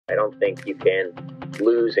I don't think you can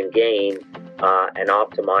lose and gain and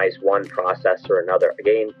optimize one process or another.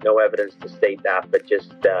 Again, no evidence to state that, but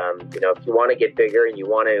just, if you want to get bigger and you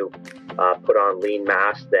want to put on lean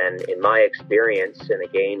mass, then in my experience, and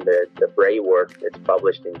again, the Bray work that's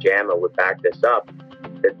published in JAMA would back this up,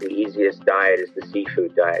 that the easiest diet is the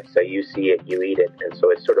seafood diet. So you see it, you eat it. And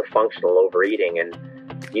so it's sort of functional overeating, and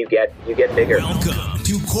you get bigger. Welcome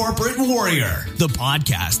to Corporate Warrior, the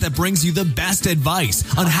podcast that brings you the best advice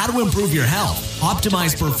on how to improve your health,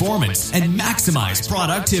 optimize performance, and maximize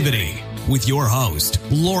productivity. With your host,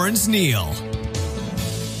 Lawrence Neal.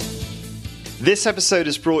 This episode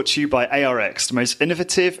is brought to you by ARX, the most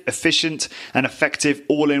innovative, efficient, and effective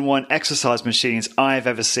all-in-one exercise machines I've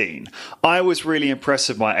ever seen. I was really impressed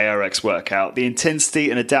with my ARX workout. The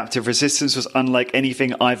intensity and adaptive resistance was unlike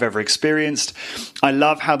anything I've ever experienced. I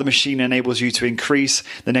love how the machine enables you to increase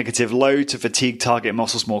the negative load to fatigue target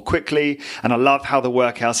muscles more quickly, and I love how the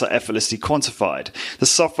workouts are effortlessly quantified. The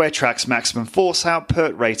software tracks maximum force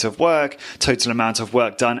output, rate of work, total amount of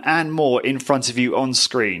work done, and more in front of you on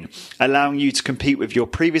screen, allowing you to compete with your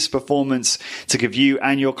previous performance to give you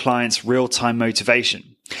and your clients real-time motivation.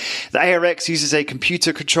 The ARX uses a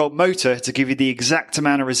computer-controlled motor to give you the exact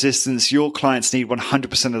amount of resistance your clients need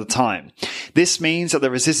 100% of the time. This means that the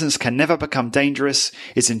resistance can never become dangerous,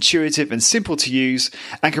 is intuitive and simple to use,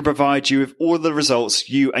 and can provide you with all the results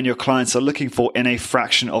you and your clients are looking for in a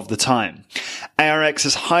fraction of the time. ARX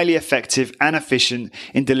is highly effective and efficient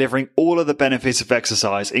in delivering all of the benefits of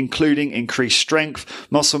exercise, including increased strength,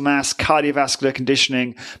 muscle mass, cardiovascular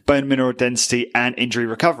conditioning, bone mineral density, and injury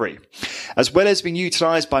recovery. As well as being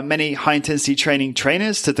utilized by many high-intensity training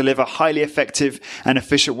trainers to deliver highly effective and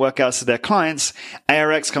efficient workouts to their clients,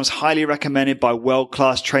 ARX comes highly recommended by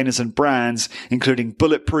world-class trainers and brands, including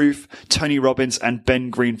Bulletproof, Tony Robbins, and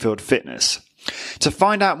Ben Greenfield Fitness. To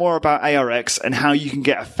find out more about ARX and how you can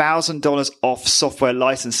get $1,000 off software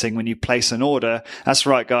licensing when you place an order, that's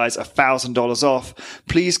right guys, $1,000 off,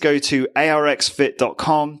 please go to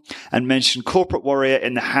arxfit.com and mention Corporate Warrior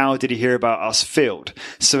in the How Did You Hear About Us field.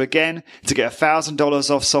 So again, to get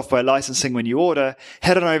 $1,000 off software licensing when you order,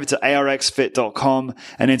 head on over to arxfit.com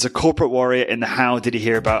and enter Corporate Warrior in the How Did You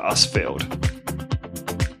Hear About Us field.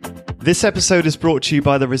 This episode is brought to you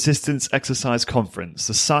by the Resistance Exercise Conference,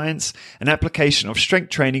 the science and application of strength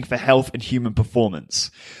training for health and human performance.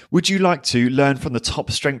 Would you like to learn from the top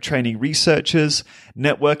strength training researchers,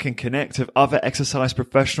 network and connect with other exercise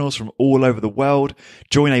professionals from all over the world,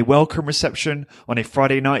 join a welcome reception on a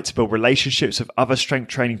Friday night to build relationships with other strength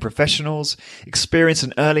training professionals, experience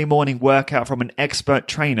an early morning workout from an expert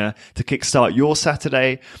trainer to kickstart your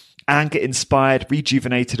Saturday, and get inspired,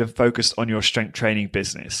 rejuvenated, and focused on your strength training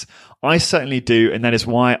business? I certainly do, and that is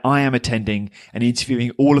why I am attending and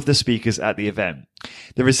interviewing all of the speakers at the event.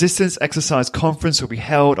 The Resistance Exercise Conference will be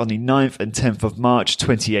held on the 9th and 10th of March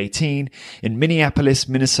 2018 in Minneapolis,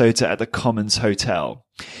 Minnesota at the Commons Hotel.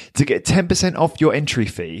 To get 10% off your entry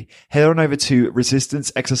fee, head on over to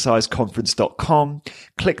resistanceexerciseconference.com,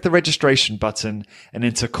 click the registration button, and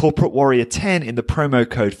enter Corporate Warrior 10 in the promo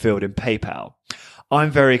code field in PayPal. I'm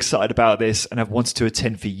very excited about this and have wanted to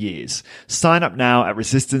attend for years. Sign up now at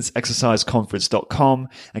resistanceexerciseconference.com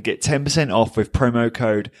and get 10% off with promo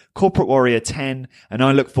code Corporate Warrior 10, and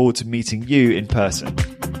I look forward to meeting you in person.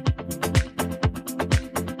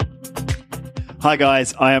 Hi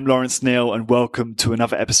guys, I am Lawrence Neal and welcome to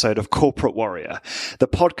another episode of Corporate Warrior, the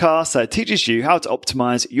podcast that teaches you how to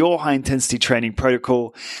optimize your high-intensity training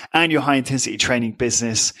protocol and your high-intensity training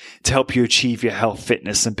business to help you achieve your health,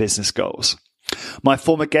 fitness, and business goals. My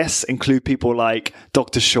former guests include people like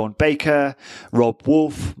Dr. Sean Baker, Rob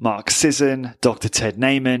Wolf, Mark Sisson, Dr. Ted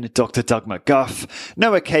Naiman, Dr. Doug McGuff,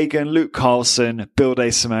 Noah Kagan, Luke Carlson, Bill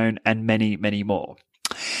DeSimone, and many, many more.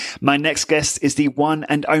 My next guest is the one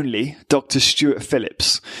and only Dr. Stuart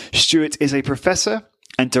Phillips. Stuart is a professor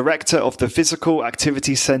and director of the Physical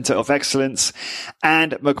Activity Center of Excellence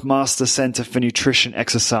and McMaster Center for Nutrition,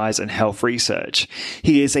 Exercise, and Health Research.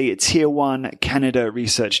 He is a Tier 1 Canada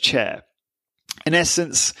Research Chair. In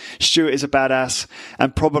essence, Stuart is a badass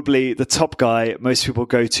and probably the top guy most people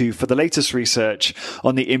go to for the latest research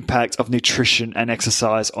on the impact of nutrition and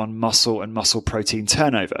exercise on muscle and muscle protein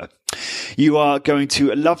turnover. You are going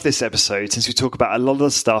to love this episode since we talk about a lot of the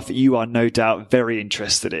stuff you are no doubt very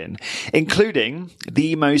interested in, including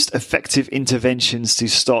the most effective interventions to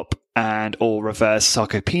stop and or reverse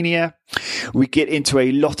sarcopenia. We get into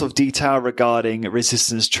a lot of detail regarding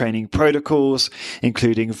resistance training protocols,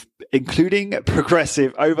 including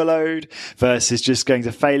progressive overload versus just going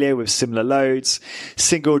to failure with similar loads,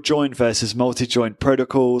 single joint versus multi-joint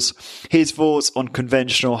protocols, his thoughts on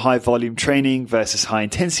conventional high volume training versus high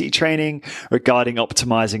intensity training regarding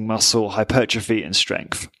optimizing muscle hypertrophy and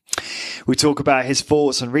strength. We talk about his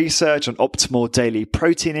thoughts and research on optimal daily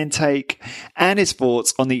protein intake and his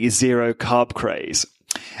thoughts on the zero carb craze.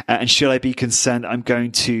 And should I be concerned I'm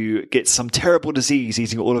going to get some terrible disease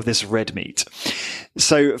eating all of this red meat?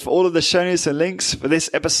 So for all of the show notes and links for this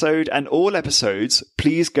episode and all episodes,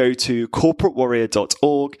 please go to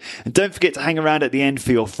corporatewarrior.org and don't forget to hang around at the end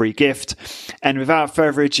for your free gift. And without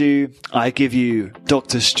further ado, I give you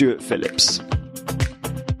Dr. Stuart Phillips.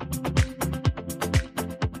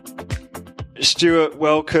 Stuart,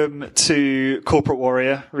 welcome to Corporate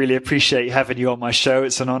Warrior. Really appreciate having you on my show.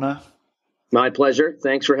 It's an honor. My pleasure.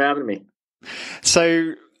 Thanks for having me.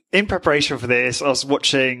 So in preparation for this, I was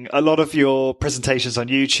watching a lot of your presentations on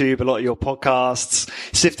YouTube, a lot of your podcasts,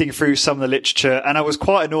 sifting through some of the literature, and I was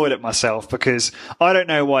quite annoyed at myself because I don't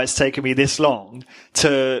know why it's taken me this long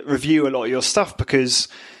to review a lot of your stuff because,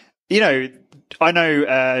 I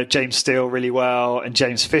know James Steele really well and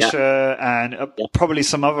James Fisher and probably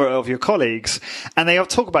some other of your colleagues, and they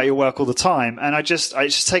talk about your work all the time. And it's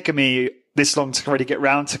just taken me this long to really get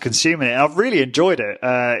round to consuming it. And I've really enjoyed it.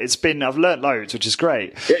 I've learned loads, which is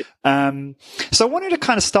great. So I wanted to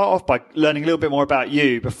kind of start off by learning a little bit more about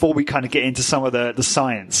you before we kind of get into some of the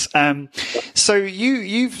science. So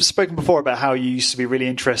you've spoken before about how you used to be really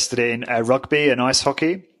interested in rugby and ice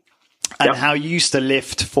hockey. And how you used to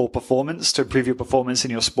lift for performance, to improve your performance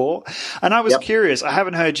in your sport. And I was curious, I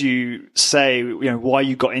haven't heard you say, why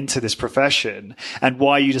you got into this profession and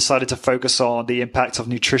why you decided to focus on the impact of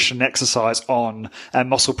nutrition and exercise on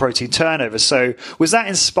muscle protein turnover. So was that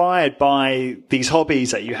inspired by these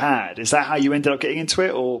hobbies that you had? Is that how you ended up getting into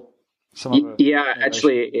it or some other? Yeah,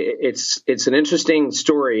 actually, it's an interesting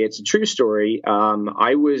story. It's a true story.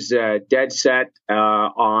 I was dead set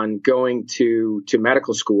on going to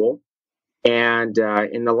medical school. And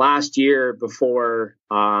in the last year before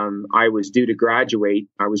I was due to graduate,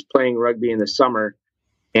 I was playing rugby in the summer,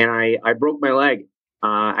 and I broke my leg,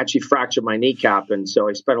 actually fractured my kneecap. And so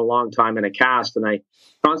I spent a long time in a cast, and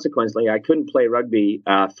consequently, I couldn't play rugby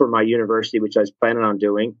for my university, which I was planning on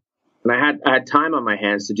doing. And I had time on my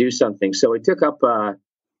hands to do something. So I took up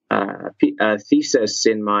a thesis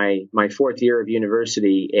in my fourth year of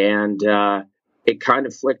university, and it kind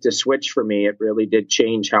of flicked a switch for me. It really did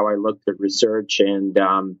change how I looked at research. And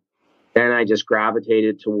then I just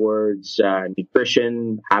gravitated towards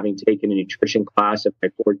nutrition, having taken a nutrition class at my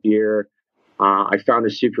fourth year. I found a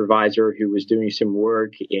supervisor who was doing some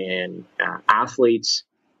work in athletes,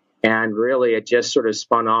 and really it just sort of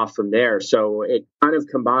spun off from there. So it kind of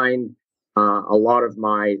combined a lot of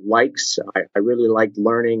my likes. I really liked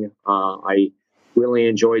learning. I really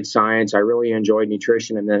enjoyed science. I really enjoyed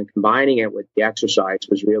nutrition, and then combining it with the exercise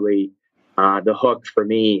was really the hook for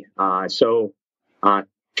me. So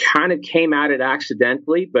kind of came at it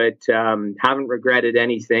accidentally, but haven't regretted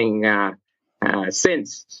anything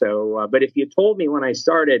since. So, but if you told me when I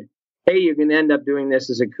started, hey, you're going to end up doing this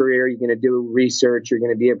as a career, you're going to do research, you're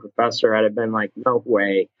going to be a professor, I'd have been like, no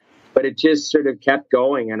way. But it just sort of kept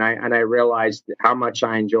going, and I realized how much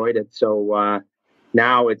I enjoyed it. So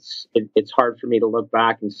now it's hard for me to look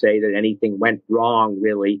back and say that anything went wrong,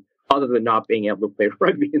 really, other than not being able to play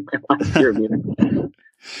rugby in my last year of university.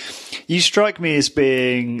 You strike me as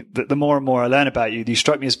being, the more and more I learn about you, you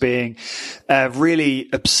strike me as being really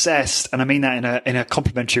obsessed, and I mean that in a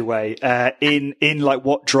complimentary way, in like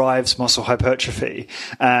what drives muscle hypertrophy.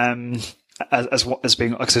 As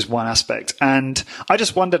being one aspect. And I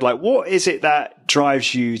just wondered, like, what is it that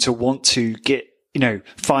drives you to want to get,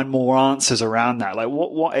 find more answers around that? Like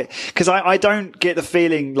because I don't get the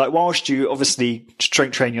feeling, like, whilst you obviously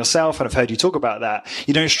strength train yourself, and I've heard you talk about that,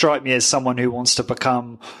 you don't strike me as someone who wants to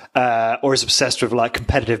become, or is obsessed with like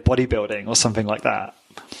competitive bodybuilding or something like that.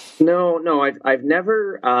 No, I've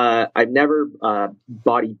never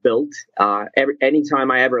body built.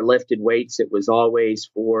 Anytime I ever lifted weights, it was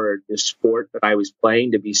always for the sport that I was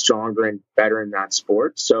playing, to be stronger and better in that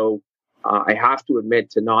sport. So I have to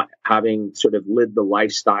admit to not having sort of lived the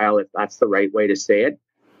lifestyle, if that's the right way to say it.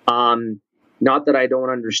 Not that I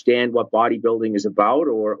don't understand what bodybuilding is about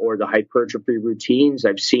or the hypertrophy routines.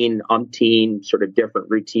 I've seen umpteen sort of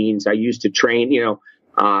different routines. I used to train,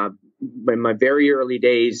 in my very early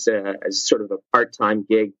days as sort of a part-time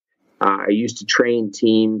gig, I used to train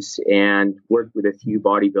teams and work with a few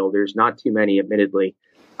bodybuilders, not too many, admittedly,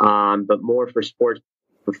 but more for sports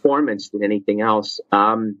performance than anything else.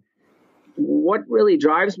 What really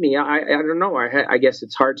drives me, I don't know. I guess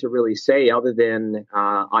it's hard to really say other than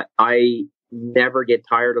I never get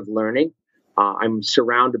tired of learning. I'm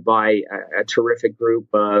surrounded by a terrific group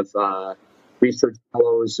of research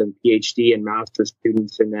fellows and PhD and master's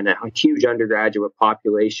students, and then a huge undergraduate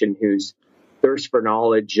population whose thirst for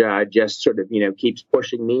knowledge just sort of, keeps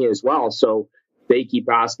pushing me as well. So they keep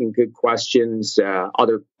asking good questions.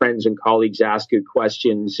 Other friends and colleagues ask good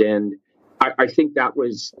questions. And I think that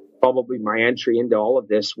was probably my entry into all of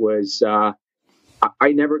this was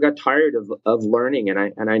I never got tired of learning,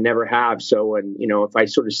 and I never have. So, and if I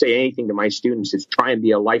sort of say anything to my students, it's try and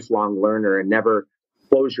be a lifelong learner and never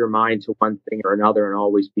close your mind to one thing or another, and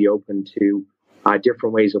always be open to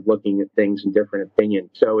different ways of looking at things and different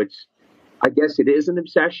opinions. So I guess it is an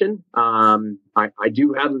obsession. I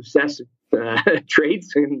do have obsessive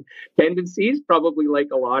traits and tendencies, probably like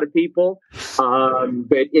a lot of people.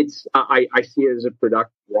 But I see it as a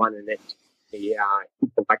productive one, and it's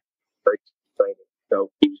so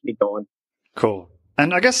it keeps me going. Cool.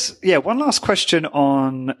 And I guess, one last question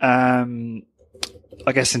on,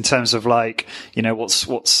 I guess in terms of like, what's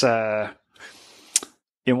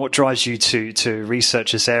what drives you to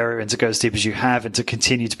research this area and to go as deep as you have and to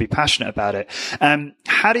continue to be passionate about it.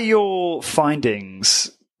 How do your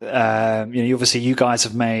findings, obviously you guys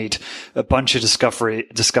have made a bunch of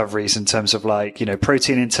discoveries in terms of like,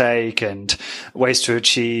 protein intake and ways to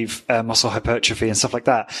achieve muscle hypertrophy and stuff like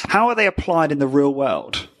that. How are they applied in the real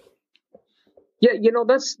world? Yeah,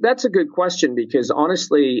 that's a good question because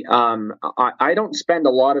honestly, I don't spend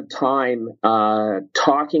a lot of time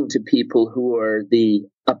talking to people who are the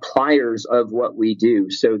appliers of what we do.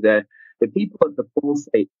 So the people at the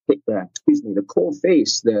coal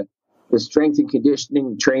face, the strength and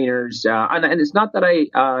conditioning trainers, and it's not that I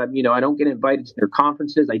don't get invited to their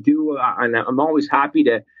conferences. I do, and I'm always happy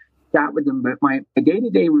to chat with them. But my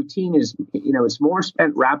day-to-day routine is, it's more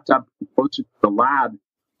spent wrapped up closer to the lab.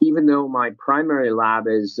 Even though my primary lab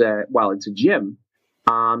is, it's a gym,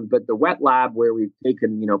 but the wet lab where we've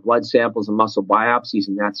taken, blood samples and muscle biopsies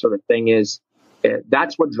and that sort of thing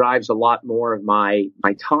that's what drives a lot more of my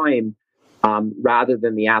time, rather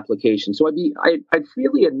than the application. So I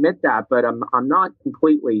freely admit that, but I'm not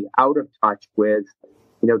completely out of touch with,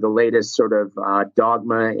 the latest sort of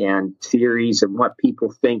dogma and theories and what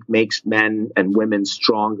people think makes men and women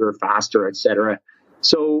stronger, faster, etc.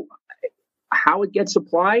 So how it gets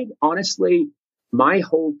applied, honestly, my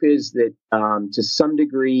hope is that to some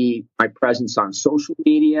degree, my presence on social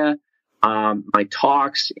media, my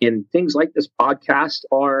talks, and things like this podcast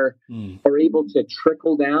are able to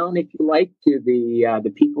trickle down, if you like, to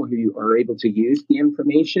the people who are able to use the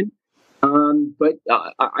information. But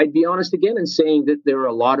I'd be honest again in saying that there are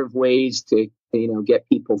a lot of ways to get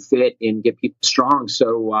people fit and get people strong.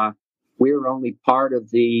 So we're only part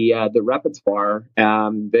of the repertoire.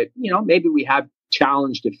 But maybe we have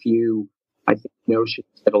challenged a few, I think, notions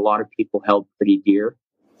that a lot of people held pretty dear.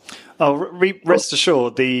 Oh, rest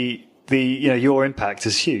assured, your impact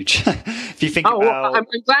is huge. If you think about,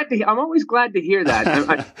 I'm always glad to hear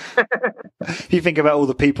that. If you think about all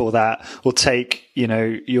the people that will take, some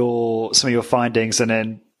of your findings and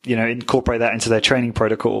then, incorporate that into their training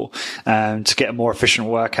protocol, to get a more efficient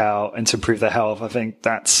workout and to improve their health, I think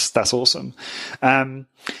that's awesome.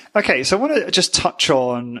 Okay, so I want to just touch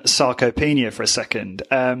on sarcopenia for a second.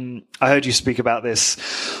 I heard you speak about this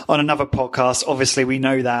on another podcast. Obviously, we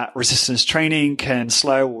know that resistance training can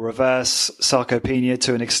slow or reverse sarcopenia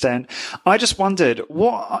to an extent. I just wondered,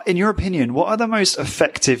 in your opinion, what are the most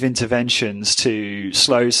effective interventions to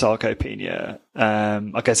slow sarcopenia?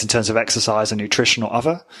 I guess in terms of exercise and nutrition or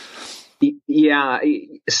other? Yeah,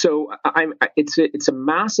 so it's a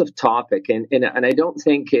massive topic, and I don't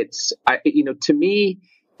think it's to me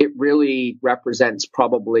it really represents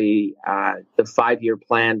probably the 5-year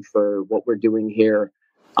plan for what we're doing here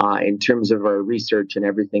in terms of our research and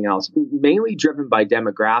everything else, mainly driven by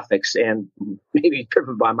demographics and maybe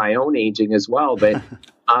driven by my own aging as well. But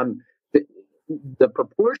the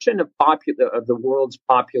proportion of the world's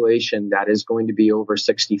population that is going to be over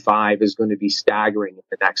 65 is going to be staggering in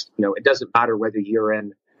the next, it doesn't matter whether you're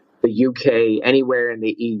in the UK, anywhere in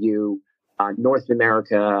the EU, North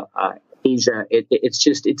America, Asia,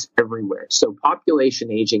 it's everywhere. So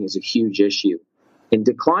population aging is a huge issue, and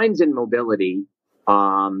declines in mobility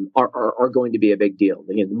are going to be a big deal.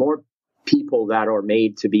 The more people that are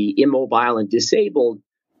made to be immobile and disabled,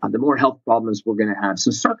 the more health problems we're going to have.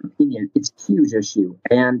 So sarcopenia, it's a huge issue.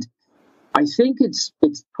 And I think it's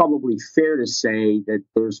probably fair to say that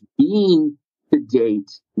there's been, to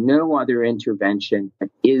date, no other intervention that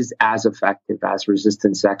is as effective as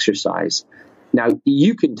resistance exercise. Now,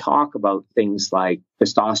 you can talk about things like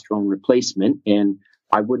testosterone replacement, and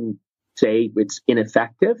I wouldn't say it's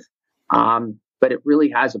ineffective, but it really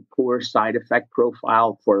has a poor side effect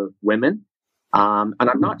profile for women. And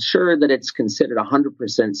I'm not sure that it's considered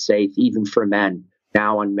 100% safe even for men.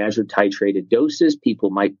 Now, on measured titrated doses,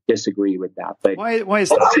 people might disagree with that. But why is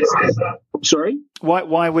that? Sorry?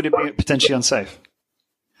 Why would it be potentially unsafe?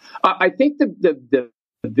 I think the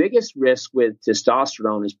biggest risk with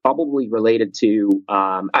testosterone is probably related to,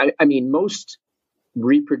 most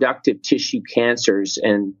reproductive tissue cancers,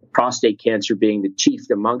 and prostate cancer being the chief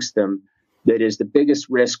amongst them, that is the biggest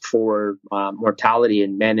risk for mortality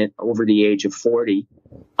in men over the age of 40,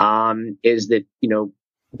 is that,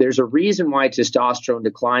 there's a reason why testosterone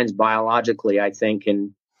declines biologically, I think,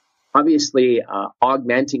 and obviously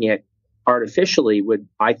augmenting it artificially would,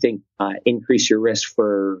 I think, increase your risk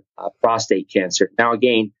for prostate cancer. Now,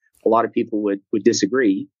 again, a lot of people would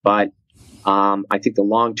disagree, but I think the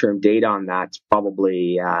long-term data on that's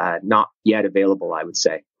probably not yet available, I would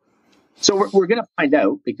say. So we're going to find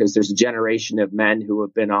out, because there's a generation of men who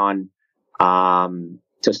have been on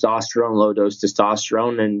testosterone, low-dose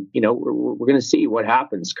testosterone, and, we're going to see what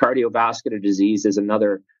happens. Cardiovascular disease is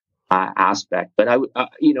another aspect. But,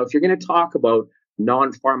 if you're going to talk about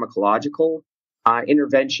non-pharmacological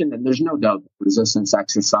intervention, then there's no doubt resistance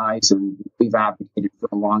exercise, and we've advocated for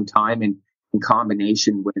a long time, and in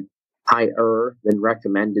combination with higher than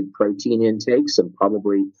recommended protein intakes and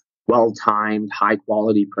probably well-timed,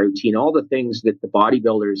 high-quality protein, all the things that the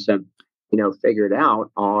bodybuilders have, figured out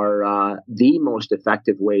are the most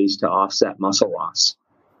effective ways to offset muscle loss.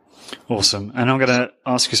 Awesome. And I'm going to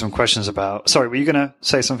ask you some questions about... Sorry, were you going to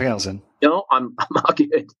say something else then? No, I'm all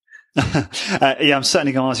good. I'm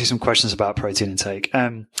certainly going to ask you some questions about protein intake.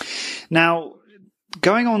 Now,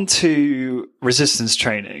 going on to resistance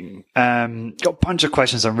training, got a bunch of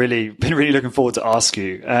questions I've been really looking forward to ask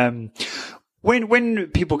you. When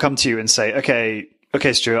people come to you and say,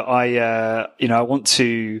 okay, Stuart, I want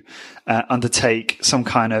to undertake some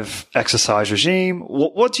kind of exercise regime,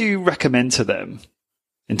 what do you recommend to them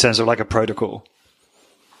in terms of like a protocol?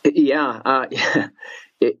 Yeah,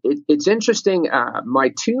 it's interesting.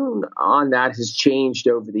 My tune on that has changed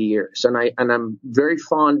over the years, and I'm very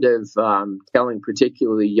fond of telling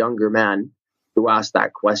particularly younger men who ask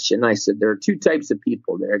that question. I said there are two types of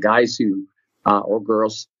people. There are guys who or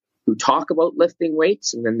girls who talk about lifting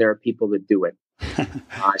weights, and then there are people that do it.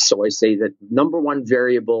 So I say that number one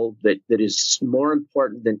variable that is more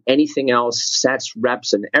important than anything else, sets,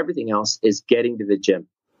 reps, and everything else, is getting to the gym.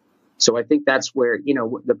 So I think that's where,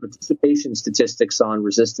 the participation statistics on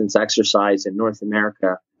resistance exercise in North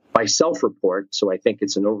America by self-report, so I think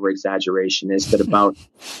it's an over-exaggeration, is that about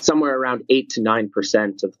somewhere around 8 to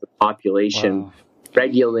 9% of the population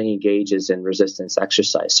regularly engages in resistance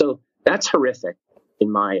exercise. So that's horrific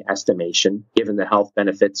in my estimation, given the health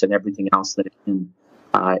benefits and everything else that it can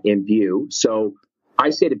imbue. So I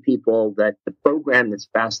say to people that the program that's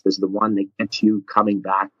best is the one that gets you coming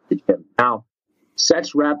back to the gym. Now,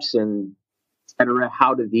 sets, reps, and et cetera,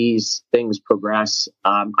 how do these things progress?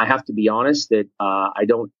 I have to be honest that I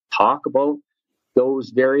don't talk about those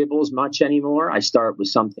variables much anymore. I start with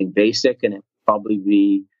something basic, and it would probably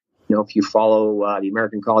be, if you follow the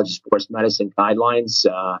American College of Sports Medicine guidelines,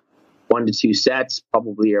 1 to 2 sets,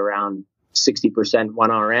 probably around 60%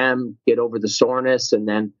 1 RM, get over the soreness, and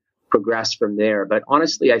then progress from there. But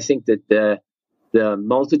honestly, I think that the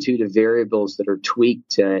multitude of variables that are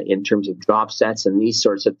tweaked in terms of drop sets and these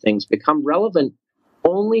sorts of things become relevant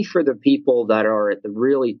only for the people that are at the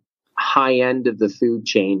really high end of the food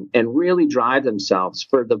chain and really drive themselves.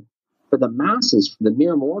 For the masses, for the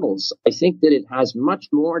mere mortals, I think that it has much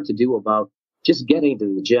more to do about just getting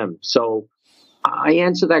to the gym. So I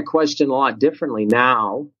answer that question a lot differently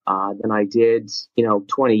now than I did,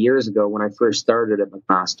 20 years ago when I first started at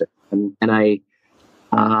McMaster. And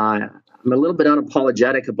I'm a little bit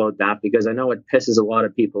unapologetic about that because I know it pisses a lot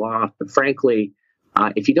of people off. But frankly,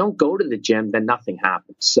 if you don't go to the gym, then nothing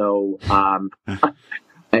happens. So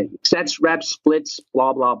sets, reps, splits,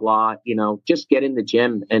 blah, blah, blah, just get in the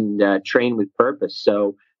gym and train with purpose.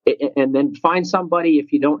 So, and then find somebody,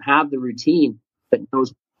 if you don't have the routine, that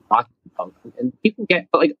knows what you're talking about. And you can get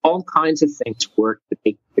like all kinds of things work to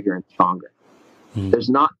make you bigger and stronger. There's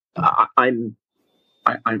not, I'm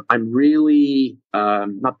really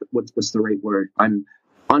not what's the right word. I'm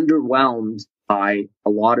underwhelmed by a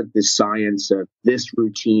lot of this science of this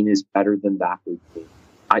routine is better than that routine.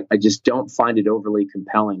 I just don't find it overly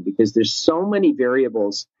compelling because there's so many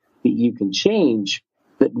variables that you can change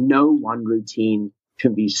that no one routine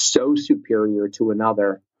can be so superior to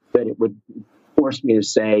another that it would force me to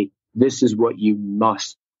say this is what you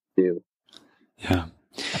must do. Yeah.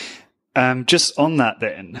 Just on that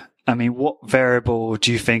then, I mean, what variable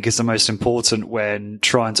do you think is the most important when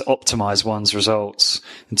trying to optimize one's results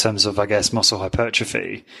in terms of, I guess, muscle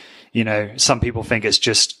hypertrophy? You know, some people think it's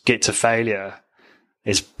just get to failure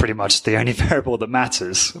is pretty much the only variable that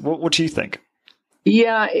matters. What do you think?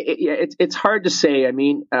 Yeah, it's hard to say. I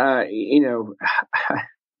mean, you know,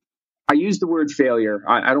 I use the word failure.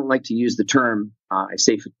 I don't like to use the term. I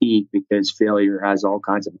say fatigue because failure has all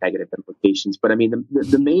kinds of negative implications. But I mean,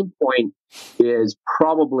 the main point is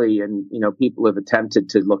probably, and you know, people have attempted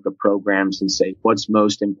to look at programs and say what's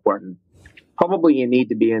most important. Probably you need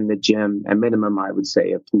to be in the gym a minimum, I would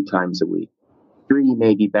say, of 2 times a week. 3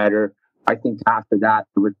 may be better. I think after that,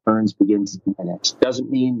 the returns begin to diminish.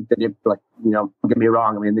 Doesn't mean that if, like, you know, don't get me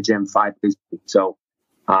wrong, I'm in the gym 5 days a week. So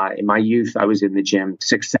in my youth, I was in the gym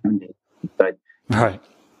 6, 7 days. But right.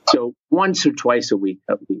 So once or twice a week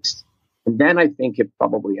at least. And then I think it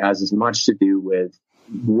probably has as much to do with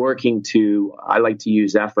working to, I like to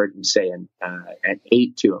use effort and say an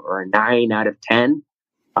 8 to or a 9 out of 10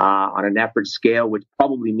 on an effort scale, which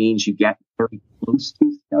probably means you get very close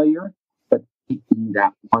to failure, but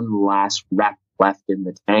that one last rep left in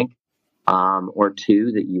the tank or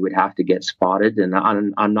 2 that you would have to get spotted. And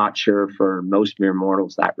I'm not sure for most mere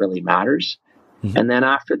mortals that really matters. Mm-hmm. And then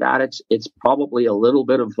after that, it's probably a little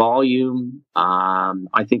bit of volume.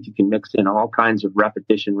 I think you can mix in all kinds of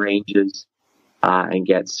repetition ranges and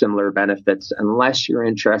get similar benefits, unless you're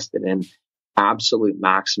interested in absolute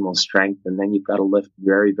maximal strength. And then you've got to lift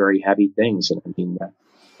very, very heavy things. And I mean,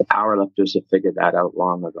 the powerlifters have figured that out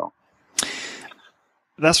long ago.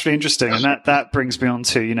 That's really interesting. And that brings me on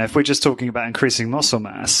to, you know, if we're just talking about increasing muscle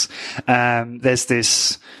mass, there's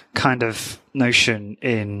this kind of notion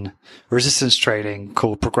in resistance training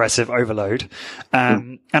called progressive overload.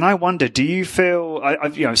 And I wonder, do you feel,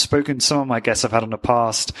 I've, you know, spoken to some of my guests I've had in the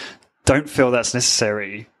past, don't feel that's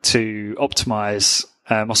necessary to optimize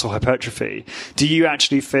muscle hypertrophy. Do you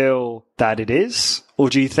actually feel that it is, or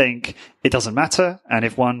do you think it doesn't matter? And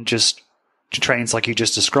if one just trains like you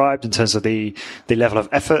just described in terms of the level of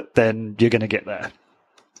effort, then you're going to get there?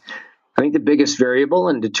 I think the biggest variable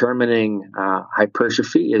in determining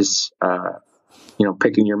hypertrophy is, you know,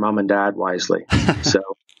 picking your mom and dad wisely. So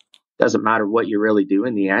it doesn't matter what you really do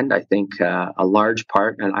in the end. I think a large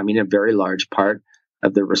part, and I mean a very large part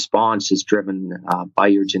of the response is driven by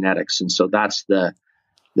your genetics. And so that's the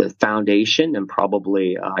foundation and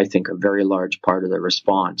probably, I think, a very large part of the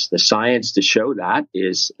response. The science to show that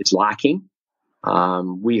is lacking.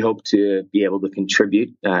 We hope to be able to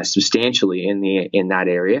contribute substantially in that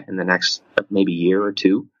area in the next maybe year or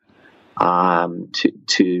 2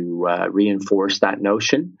 to reinforce that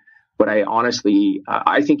notion. But I honestly,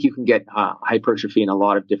 I think you can get hypertrophy in a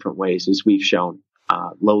lot of different ways, as we've shown.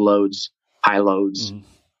 Low loads, high loads,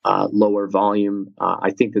 lower volume. I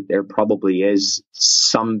think that there probably is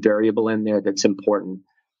some variable in there that's important.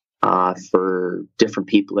 For different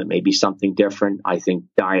people, it may be something different. I think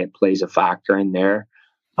diet plays a factor in there,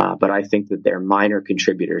 but I think that they're minor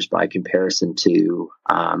contributors by comparison to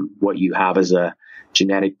what you have as a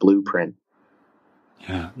genetic blueprint.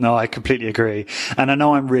 Yeah, no, I completely agree. And I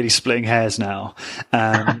know I'm really splitting hairs now,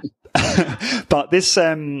 but this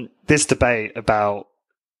debate about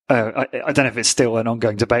I don't know if it's still an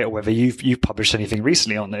ongoing debate or whether you've published anything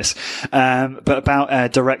recently on this, but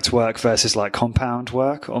about direct work versus like compound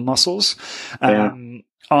work on muscles.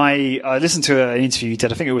 I listened to an interview you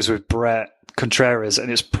did. I think it was with Brett Contreras,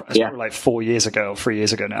 and it's probably like 4 years ago or 3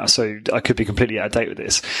 years ago now. So I could be completely out of date with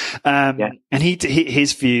this. And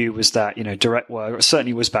his view was that, you know, direct work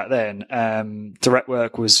certainly was back then. Direct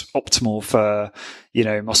work was optimal for, you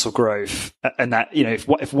know, muscle growth, and that, you know,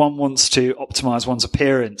 if one wants to optimize one's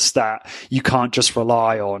appearance, that you can't just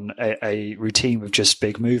rely on a routine with just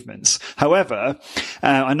big movements. However,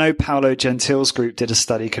 I know Paolo Gentile's group did a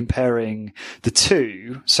study comparing the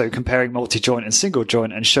two, so comparing multi-joint and single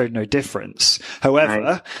joint, and showed no difference.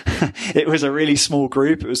 However, it was a really small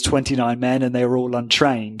group. It was 29 men, and they were all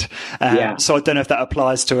untrained. So I don't know if that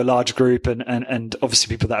applies to a large group and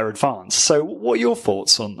obviously people that are advanced. So what are your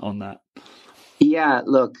thoughts on that? Yeah,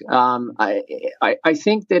 look, I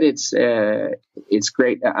think that it's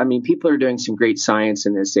great. I mean, people are doing some great science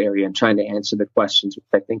in this area and trying to answer the questions, which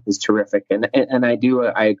I think is terrific. And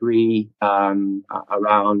I agree around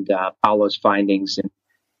Paulo's findings, and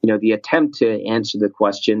you know, the attempt to answer the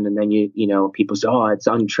question, and then you know, people say, oh, it's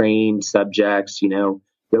untrained subjects, you know,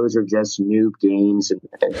 those are just noob gains, and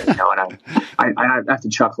you know, and I have to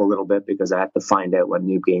chuckle a little bit because I have to find out what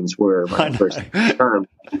noob gains were when I first term.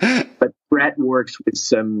 But Brett works with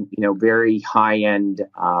some, you know, very high end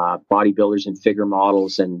bodybuilders and figure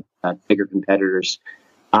models and figure competitors,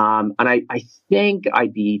 And I think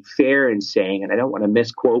I'd be fair in saying, and I don't want to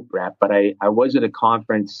misquote Brett, but I was at a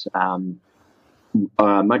conference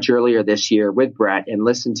much earlier this year with Brett and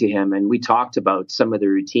listened to him, and we talked about some of the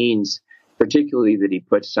routines, particularly that he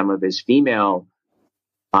put some of his female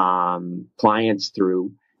clients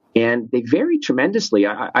through, and they vary tremendously.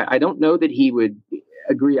 I don't know that he would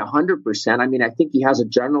agree 100%. I mean, I think he has a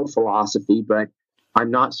general philosophy, but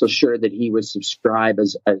I'm not so sure that he would subscribe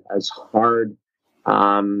as hard,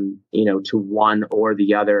 to one or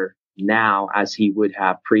the other now as he would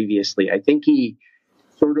have previously. I think he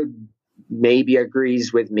sort of maybe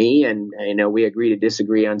agrees with me, and we agree to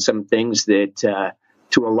disagree on some things that,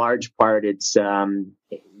 to a large part, it's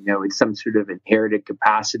it's some sort of inherited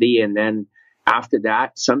capacity, and then after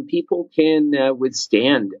that, some people can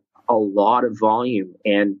withstand a lot of volume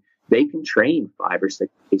and they can train 5 or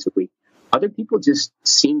 6 days a week. Other people just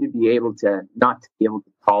seem to be able to not to be able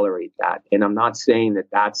to tolerate that. And I'm not saying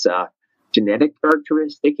that that's a genetic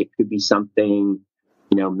characteristic. It could be something,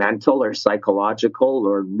 mental or psychological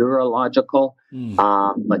or neurological.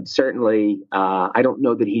 But certainly, I don't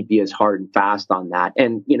know that he'd be as hard and fast on that.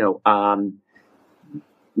 And,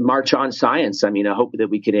 march on science. I mean, I hope that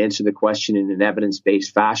we can answer the question in an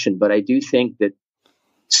evidence-based fashion. But I do think that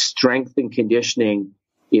strength and conditioning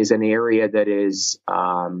is an area that is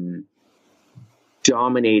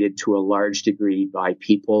dominated to a large degree by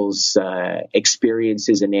people's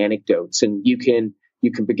experiences and anecdotes. And you can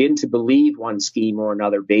begin to believe one scheme or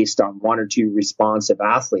another based on one or two responsive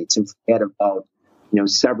athletes and forget about,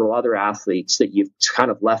 several other athletes that you've kind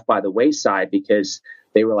of left by the wayside because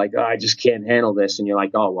they were like, oh, I just can't handle this. And you're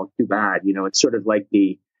like, oh, well, too bad. It's sort of like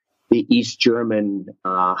the East German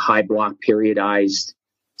high block periodized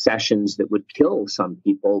sessions that would kill some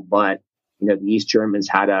people. But, the East Germans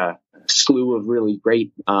had a slew of really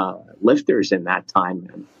great lifters in that time,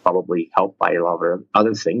 and probably helped by a lot of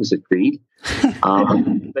other things, agreed.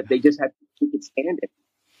 But they just had to stand it.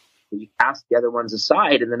 You cast the other ones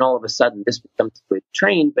aside, and then all of a sudden this becomes good to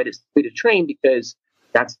train, but it's good to train because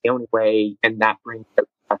that's the only way, and that brings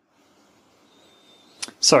out.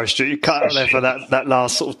 Sorry, Stuart, you cut out there for that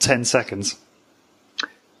last sort of 10 seconds.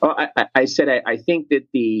 Well, I said I think that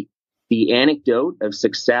the anecdote of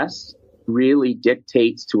success really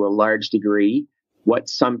dictates to a large degree what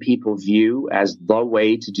some people view as the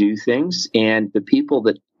way to do things, and the people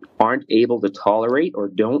that aren't able to tolerate or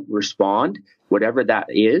don't respond, whatever that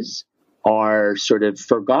is, are sort of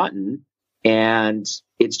forgotten. And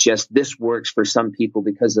it's just this works for some people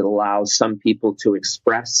because it allows some people to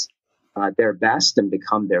express their best and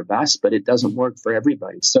become their best, but it doesn't work for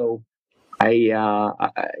everybody. So again,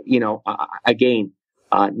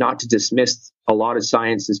 not to dismiss a lot of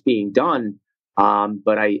science is being done,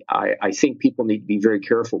 but I think people need to be very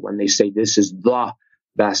careful when they say this is the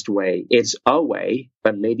best way. It's a way,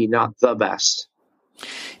 but maybe not the best.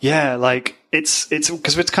 Yeah, like it's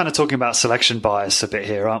because we're kind of talking about selection bias a bit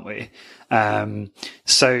here, aren't we?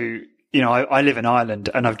 So, I live in Ireland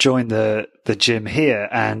and I've joined the gym here,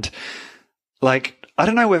 and like, I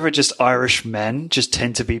don't know whether just Irish men just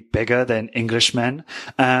tend to be bigger than English men.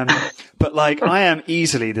 But like, I am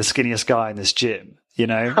easily the skinniest guy in this gym,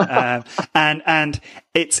 and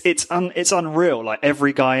it's unreal. Like,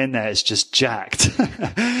 every guy in there is just jacked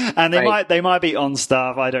and they might be on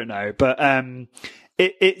stuff. I don't know, but,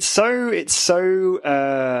 it's so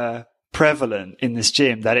prevalent in this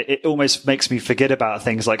gym that it almost makes me forget about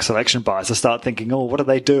things like selection bias. I start thinking, oh, what are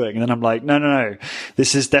they doing? And then I'm like, no,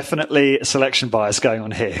 this is definitely a selection bias going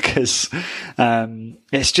on here, because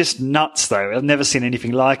it's just nuts though. I've never seen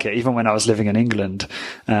anything like it. Even when I was living in England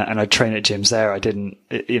and I train at gyms there,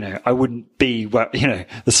 I wouldn't be the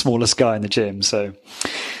smallest guy in the gym. So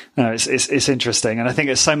no, it's interesting, and I think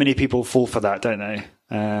there's so many people fall for that, don't they?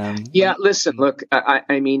 Yeah, listen, look,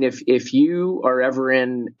 I mean, if you are ever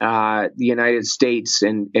in the United States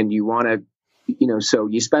and you want to, so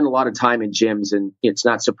you spend a lot of time in gyms, and it's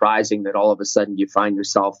not surprising that all of a sudden you find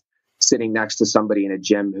yourself sitting next to somebody in a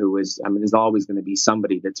gym who is, there's always going to be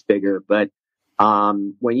somebody that's bigger. But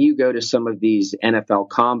when you go to some of these NFL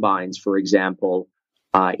combines, for example,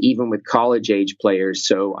 even with college age players,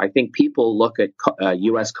 so I think people look at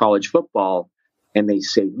U.S. college football and they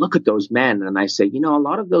say, look at those men. And I say, a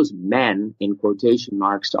lot of those men, in quotation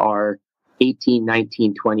marks, are 18,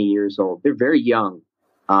 19, 20 years old. They're very young.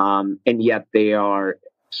 And yet they are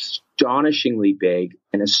astonishingly big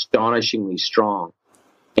and astonishingly strong.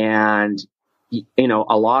 And,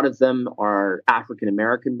 a lot of them are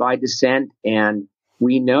African-American by descent. And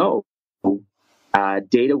we know,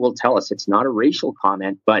 data will tell us it's not a racial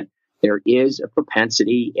comment, but there is a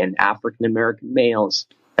propensity in African-American males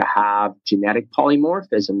to have genetic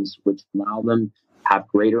polymorphisms, which allow them to have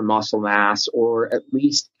greater muscle mass, or at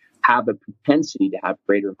least have a propensity to have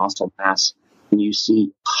greater muscle mass. And you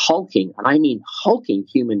see hulking, and I mean hulking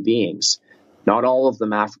human beings, not all of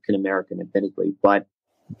them African American, admittedly, but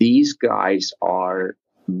these guys are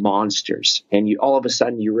monsters. And you all of a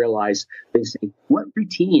sudden you realize, they say, what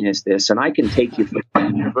routine is this? And I can take you from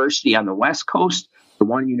one university on the West Coast to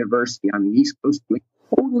one university on the East Coast, doing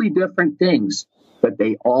totally different things, but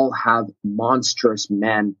they all have monstrous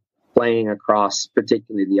men playing across,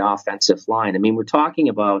 particularly the offensive line. I mean, we're talking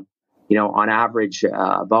about, on average,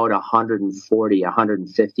 about 140,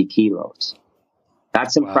 150 kilos.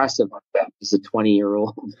 That's impressive. Wow. As a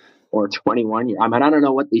 20-year-old or 21-year. I mean, I don't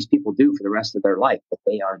know what these people do for the rest of their life, but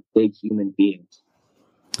they are big human beings.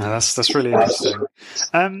 Oh, that's really interesting.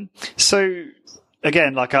 So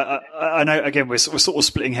again, like I know, again, we're sort of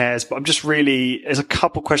splitting hairs, but there's a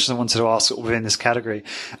couple questions I wanted to ask within this category.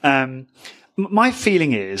 My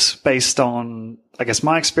feeling is, based on, I guess,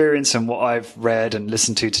 my experience and what I've read and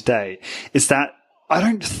listened to today, is that I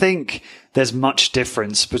don't think there's much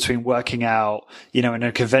difference between working out, in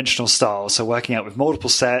a conventional style, so working out with multiple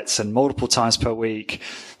sets and multiple times per week,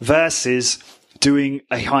 versus doing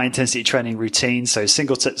a high intensity training routine, so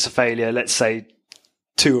single sets of failure, let's say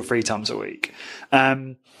 2 or 3 times a week.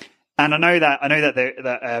 And I know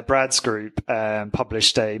that Brad's group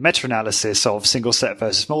published a meta-analysis of single set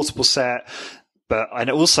versus multiple set. But I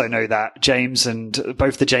also know that James and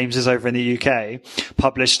both the Jameses over in the UK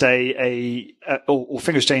published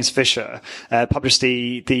James Fisher published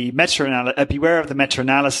the meta-analysis, beware of the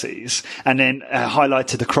meta-analyses, and then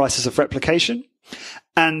highlighted the crisis of replication.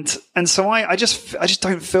 And so I just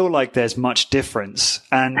don't feel like there's much difference.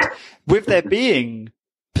 And with there being,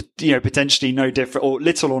 potentially no different, or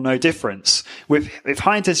little or no difference, with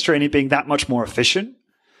high intensity training being that much more efficient,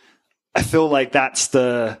 I feel like that's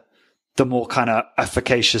the more kind of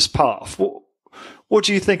efficacious path. What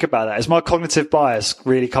do you think about that? Is my cognitive bias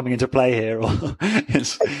really coming into play here?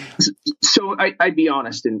 So I'd be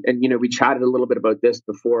honest, and we chatted a little bit about this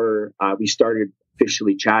before we started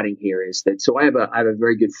officially chatting here, is that, so I have a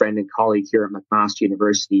very good friend and colleague here at McMaster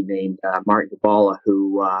University named Martin Gabala,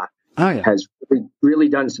 who has really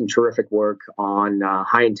done some terrific work on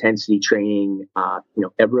high intensity training,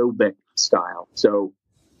 aerobic style. So,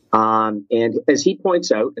 and as he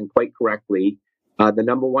points out, and quite correctly, the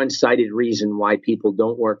number one cited reason why people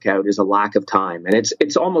don't work out is a lack of time. And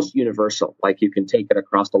it's almost universal. Like, you can take it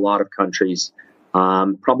across a lot of countries.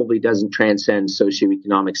 Probably doesn't transcend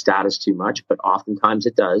socioeconomic status too much, but oftentimes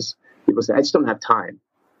it does. People say, I just don't have time.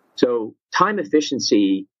 So time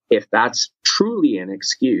efficiency, if that's truly an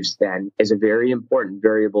excuse, then is a very important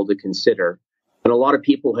variable to consider. And a lot of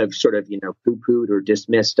people have sort of, poo-pooed or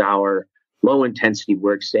dismissed our low intensity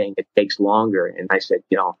work, saying it takes longer. And I said,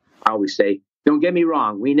 I always say, don't get me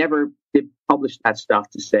wrong. We never did publish that stuff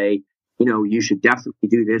to say, you should definitely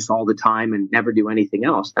do this all the time and never do anything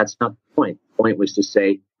else. That's not the point. The point was to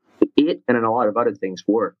say it and a lot of other things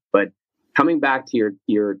work. But coming back to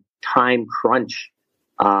your time crunch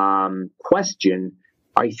question,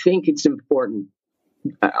 I think it's important.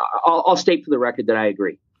 I'll state for the record that I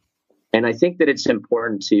agree. And I think that it's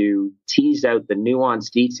important to tease out the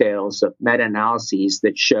nuanced details of meta-analyses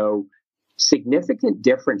that show significant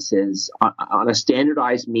differences on a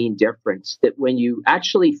standardized mean difference, that when you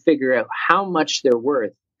actually figure out how much they're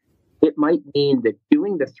worth, it might mean that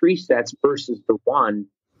doing the 3 sets versus the 1,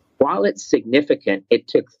 while it's significant, it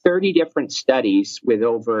took 30 different studies with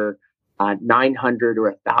over 900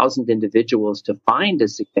 or 1,000 individuals to find a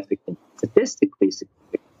statistically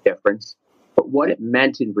significant difference. But what it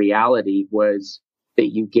meant in reality was that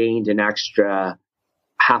you gained an extra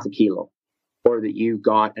half a kilo, or that you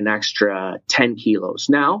got an extra 10 kilos.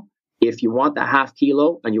 Now, if you want the half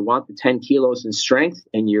kilo and you want the 10 kilos in strength,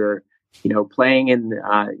 and you're, playing in,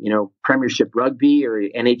 Premiership rugby or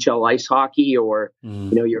NHL ice hockey, or,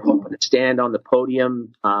 you're hoping to stand on the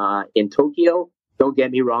podium in Tokyo, don't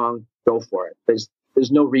get me wrong, go for it.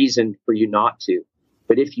 There's no reason for you not to.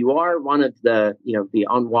 But if you are one of the, the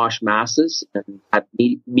unwashed masses and have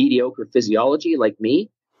mediocre physiology like me,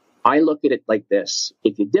 I look at it like this.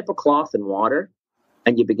 If you dip a cloth in water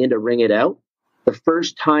and you begin to wring it out, the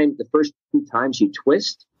first 2 times you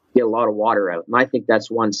twist, you get a lot of water out. And I think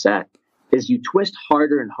that's 1 set. As you twist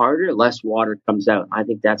harder and harder, less water comes out. I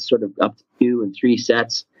think that's sort of up to 2 and 3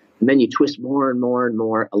 sets. And then you twist more and more and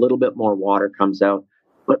more, a little bit more water comes out.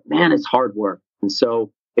 But man, it's hard work. And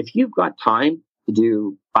so if you've got time to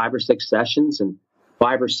do 5 or 6 sessions and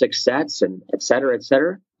 5 or 6 sets and et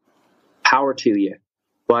cetera, power to you.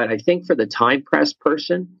 But I think for the time pressed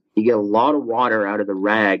person, you get a lot of water out of the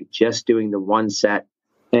rag just doing the 1 set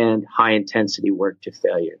and high intensity work to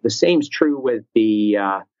failure. The same's true with the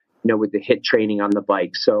with the HIIT training on the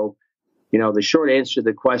bike. So, the short answer to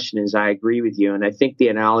the question is I agree with you, and I think the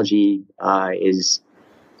analogy is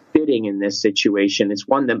fitting in this situation. It's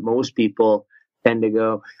one that most people tend to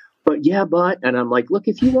go, and I'm like, look,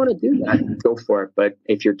 if you want to do that, go for it. But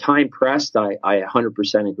if you're time pressed, I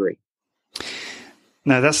 100% agree.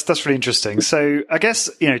 No, that's really interesting. So I guess,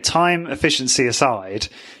 time efficiency aside,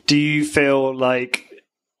 do you feel like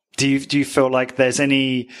there's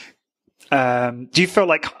any, do you feel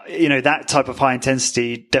like, that type of high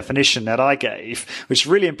intensity definition that I gave, which is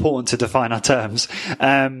really important to define our terms,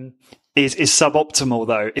 is suboptimal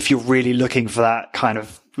though, if you're really looking for that kind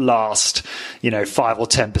of last, 5 or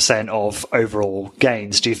 10% of overall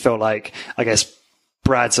gains? Do you feel like, I guess,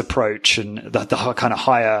 Brad's approach and the kind of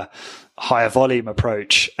higher volume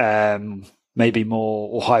approach, maybe more,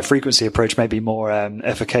 or high frequency approach, maybe more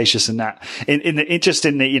efficacious in that, in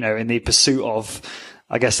the pursuit of,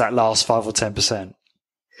 I guess, that last 5 or 10%?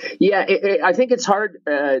 Yeah, I think it's hard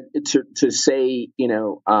to say,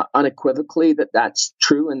 unequivocally that that's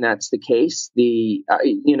true and that's the case.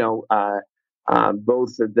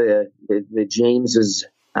 Both of the James's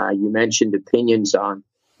you mentioned opinions on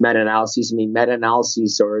meta-analyses. I mean,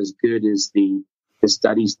 meta-analyses are as good as the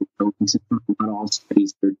studies that go into them. Not all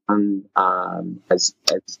studies are done as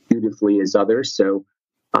beautifully as others. So,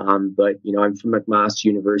 but I'm from McMaster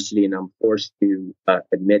University, and I'm forced to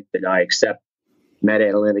admit that I accept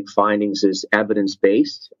meta-analytic findings as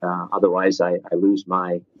evidence-based. Otherwise, I lose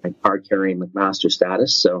my card-carrying McMaster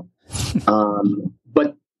status. So,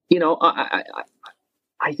 but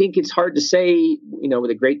I think it's hard to say,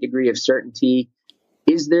 with a great degree of certainty.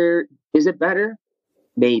 Is it better?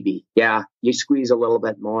 Maybe. Yeah, you squeeze a little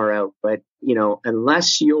bit more out, but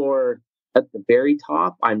unless you're at the very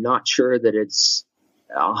top, I'm not sure that it's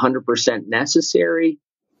 100% necessary.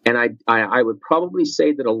 And I would probably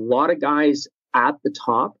say that a lot of guys at the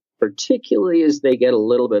top, particularly as they get a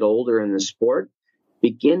little bit older in the sport,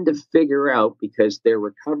 begin to figure out, because their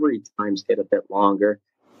recovery times get a bit longer,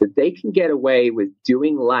 that they can get away with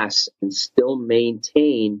doing less and still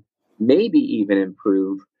maintain, maybe even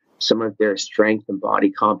improve some of their strength and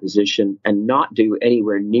body composition, and not do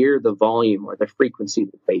anywhere near the volume or the frequency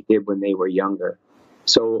that they did when they were younger.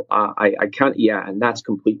 So I can't, and that's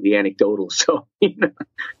completely anecdotal. So,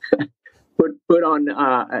 put on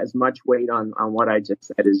as much weight on what I just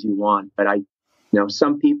said as you want. But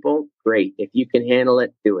some people, great. If you can handle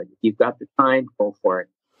it, do it. If you've got the time, go for it.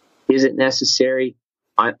 Is it necessary?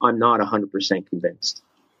 I'm not 100% convinced.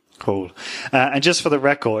 Cool. And just for the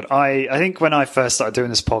record, I think when I first started doing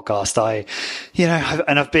this podcast,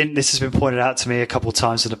 this has been pointed out to me a couple of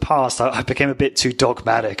times in the past, I became a bit too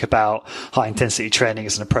dogmatic about high intensity training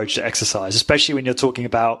as an approach to exercise, especially when you're talking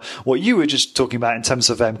about what you were just talking about in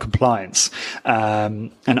terms of compliance,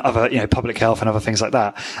 and other, public health and other things like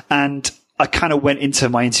that. And I kind of went into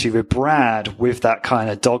my interview with Brad with that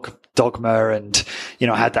kind of dogma and,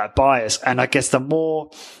 had that bias. And I guess the more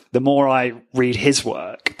I read his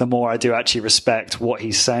work, the more I do actually respect what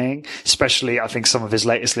he's saying, especially I think some of his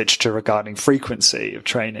latest literature regarding frequency of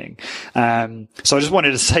training. So I just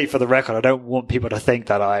wanted to say for the record, I don't want people to think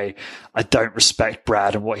that I don't respect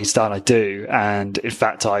Brad and what he's done. I do. And in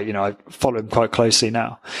fact, I follow him quite closely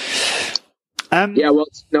now. Brad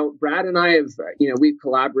and I have, we've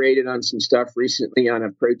collaborated on some stuff recently on a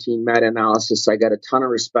protein meta-analysis. I got a ton of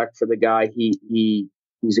respect for the guy.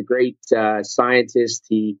 He's a great scientist.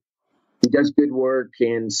 He does good work,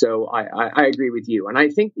 and so I agree with you. And I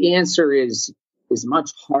think the answer is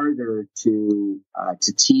much harder to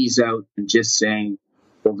tease out than just saying,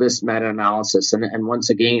 well, this meta-analysis. And once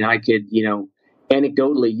again, I could,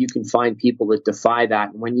 anecdotally, you can find people that defy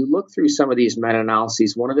that. And when you look through some of these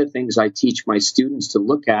meta-analyses, one of the things I teach my students to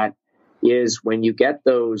look at is when you get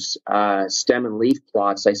those stem and leaf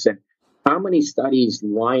plots, I said, how many studies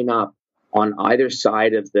line up on either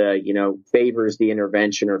side of the, favors the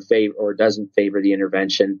intervention or doesn't favor the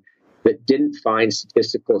intervention, that didn't find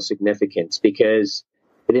statistical significance? Because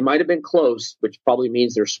they might have been close, which probably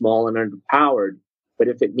means they're small and underpowered. But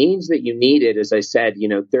if it means that you needed, as I said,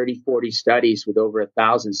 30, 40 studies with over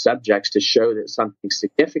 1,000 subjects to show that something's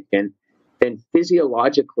significant, then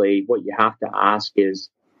physiologically what you have to ask is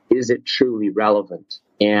it truly relevant?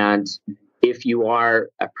 And if you are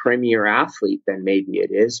a premier athlete, then maybe it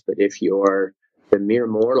is. But if you're the mere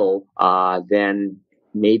mortal, then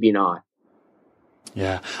maybe not.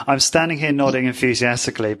 Yeah, I'm standing here nodding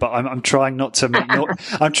enthusiastically, but I'm trying not to make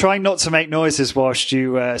I'm trying not to make noises whilst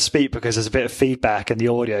you speak, because there's a bit of feedback in the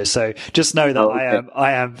audio. So just know that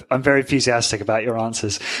I'm very enthusiastic about your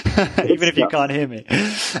answers, even if you can't hear me.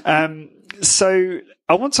 So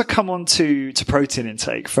I want to come on to protein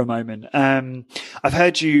intake for a moment. I've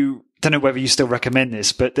heard you, don't know whether you still recommend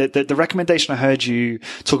this, but the recommendation I heard you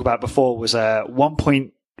talk about before was 1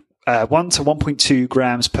 to 1.2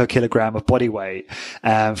 grams per kilogram of body weight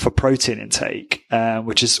for protein intake,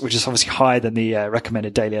 which is obviously higher than the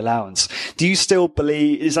recommended daily allowance. Do you still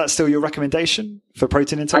believe, is that still your recommendation for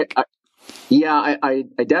protein intake? I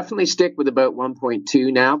definitely stick with about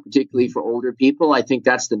 1.2 now, particularly for older people. I think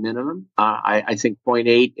that's the minimum. I think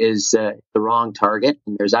 0.8 is the wrong target.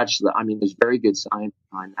 And there's very good science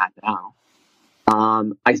behind that now.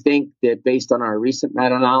 I think that based on our recent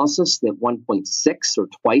meta-analysis, that 1.6 or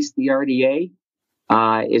twice the RDA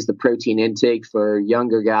is the protein intake for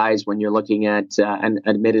younger guys when you're looking at, and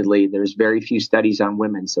admittedly, there's very few studies on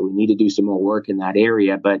women, so we need to do some more work in that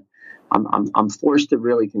area. But I'm forced to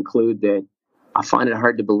really conclude that I find it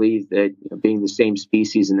hard to believe that, being the same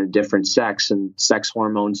species in a different sex and sex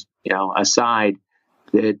hormones, aside,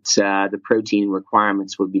 that the protein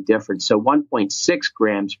requirements would be different. So 1.6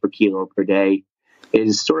 grams per kilo per day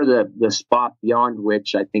is sort of the spot beyond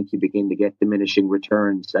which I think you begin to get diminishing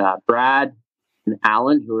returns. Brad and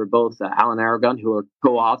Alan, who are both Alan Aragon, who are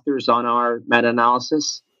co-authors on our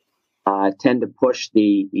meta-analysis, tend to push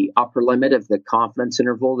the upper limit of the confidence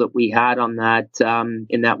interval that we had on that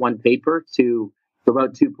in that one paper to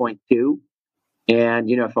about 2.2. And,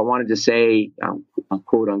 if I wanted to say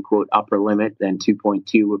quote unquote upper limit, then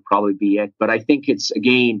 2.2 would probably be it. But I think it's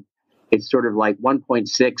sort of like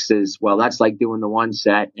 1.6 is, well, that's like doing the one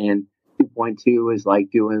set, and 2.2 is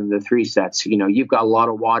like doing the three sets. You've got a lot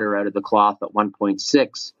of water out of the cloth at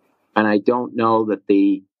 1.6. And I don't know that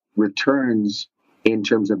the returns in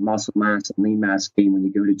terms of muscle mass and lean mass gain when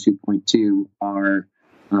you go to 2.2 are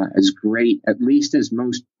as great, at least as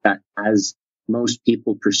most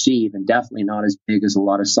people perceive, and definitely not as big as a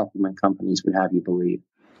lot of supplement companies would have you believe.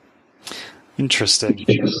 Interesting.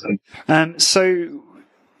 So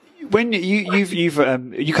when you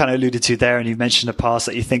kind of alluded to there, and you've mentioned in the past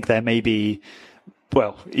that you think there may be,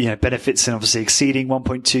 benefits in obviously exceeding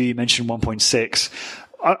 1.2. You mentioned 1.6.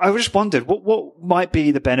 I just wondered what might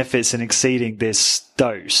be the benefits in exceeding this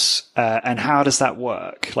dose, and how does that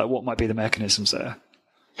work? Like, what might be the mechanisms there?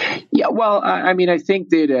 Yeah, well, I think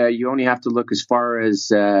that you only have to look as far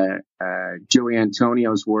as Joey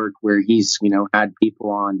Antonio's work, where he's had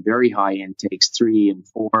people on very high intakes, 3 and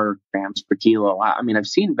 4 grams per kilo. I've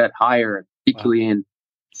seen a bit higher, particularly in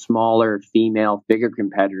smaller female figure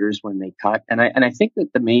competitors when they cut. And I think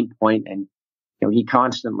that the main point, and he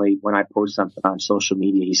constantly, when I post something on social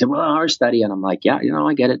media, he said, well, our study. And I'm like, yeah,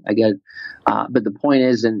 I get it. But the point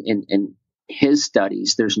is, in his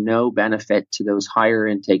studies, there's no benefit to those higher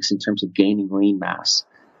intakes in terms of gaining lean mass.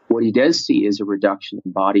 What he does see is a reduction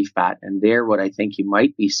in body fat. And there, what I think you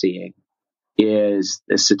might be seeing is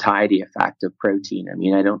the satiety effect of protein.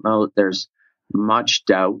 I don't know if there's much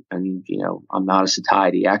doubt, and, I'm not a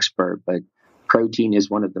satiety expert, but protein is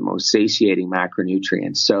one of the most satiating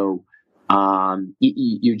macronutrients. So,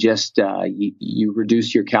 you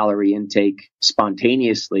reduce your calorie intake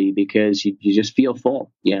spontaneously because you just feel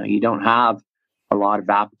full. You don't have a lot of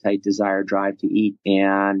appetite, desire, drive to eat.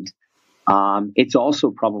 And it's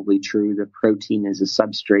also probably true that protein as a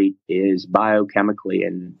substrate is biochemically,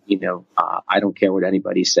 and I don't care what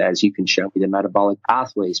anybody says, you can show me the metabolic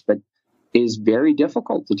pathways, but is very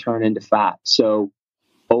difficult to turn into fat. So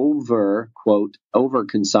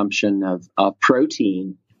overconsumption of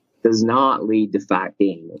protein does not lead to fat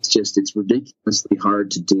gain. It's ridiculously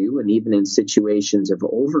hard to do. And even in situations of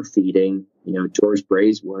overfeeding, George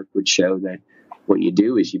Bray's work would show that what you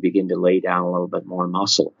do is you begin to lay down a little bit more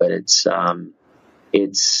muscle. But it's as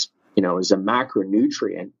a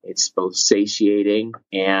macronutrient, it's both satiating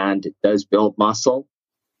and it does build muscle.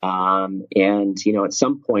 At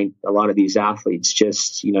some point, a lot of these athletes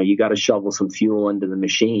just, you got to shovel some fuel into the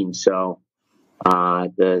machine. So,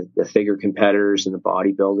 the figure competitors and the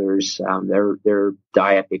bodybuilders, their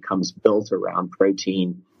diet becomes built around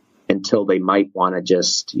protein until they might want to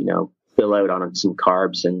just, fill out on some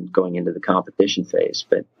carbs and going into the competition phase.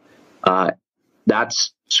 But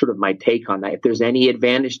that's sort of my take on that. If there's any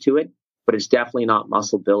advantage to it, but it's definitely not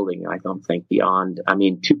muscle building, I don't think, beyond,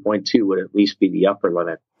 2.2 would at least be the upper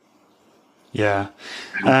limit. Yeah.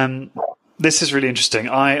 This is really interesting.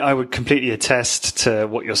 I would completely attest to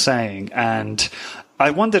what you're saying. And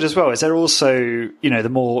I wondered as well, is there also, the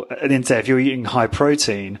more, at the end of the day, if you're eating high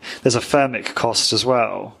protein, there's a thermic cost as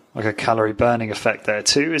well, like a calorie burning effect there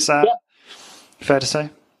too. Is that fair to say?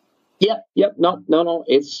 Yeah. No.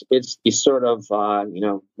 It's sort of,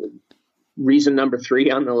 reason number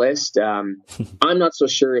 3 on the list. I'm not so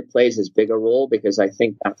sure it plays as big a role because I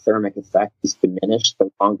think that thermic effect is diminished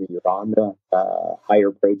the longer you're on the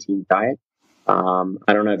higher protein diet.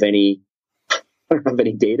 I don't have any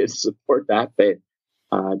data to support that, but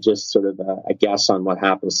just sort of a guess on what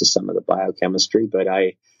happens to some of the biochemistry. But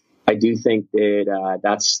I do think that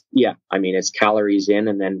that's, I mean, it's calories in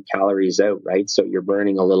and then calories out, right? So you're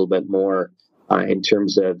burning a little bit more in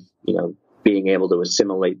terms of, being able to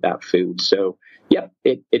assimilate that food. So,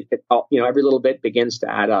 it every little bit begins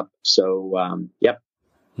to add up. So,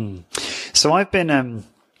 So I've been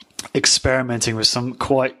experimenting with some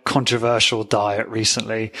quite controversial diet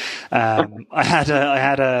recently. I had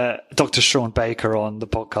a Dr. Sean Baker on the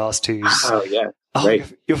podcast who's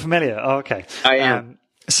you're familiar. Oh, okay. I am.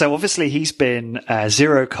 So obviously he's been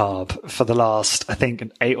zero carb for the last, I think,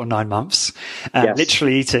 8 or 9 months,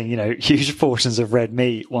 literally eating, huge portions of red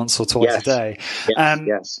meat once or twice a day.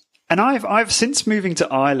 Yes. And I've since moving to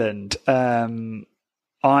Ireland, I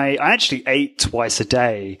actually ate twice a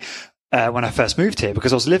day. When I first moved here,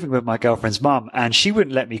 because I was living with my girlfriend's mum and she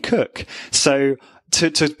wouldn't let me cook. So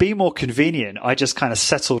to be more convenient, I just kind of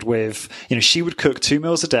settled with, she would cook 2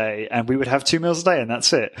 meals a day and we would have 2 meals a day and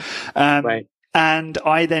that's it. Right. And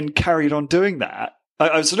I then carried on doing that.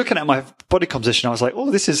 I was looking at my body composition. I was like, oh,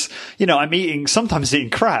 this is, I'm sometimes eating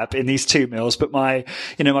crap in these 2 meals, but my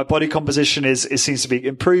body composition seems to be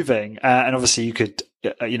improving. And obviously you could,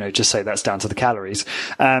 just say that's down to the calories.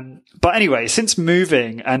 But anyway, since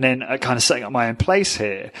moving and then kind of setting up my own place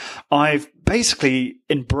here, I've basically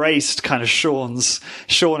embraced kind of Sean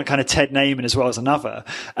and kind of Ted Naiman as well as another,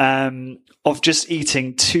 of just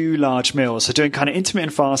eating 2 large meals. So doing kind of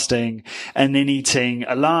intermittent fasting and then eating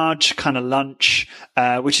a large kind of lunch,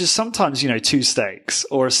 which is sometimes, 2 steaks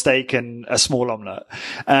or a steak and a small omelette.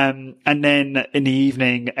 And then in the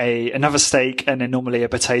evening, another steak and then normally a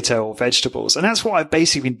potato or vegetables. And that's what I've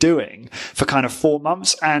basically been doing for kind of 4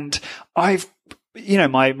 months. And I've,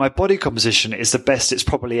 my body composition is the best it's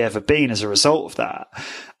probably ever been as a result of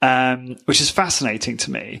that, which is fascinating to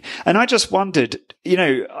me. And I just wondered,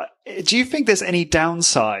 do you think there's any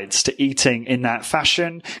downsides to eating in that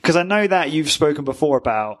fashion? Because I know that you've spoken before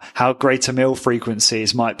about how greater meal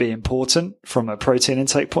frequencies might be important from a protein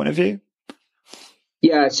intake point of view.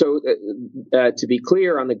 Yeah, so to be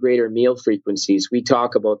clear on the greater meal frequencies, we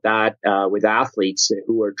talk about that with athletes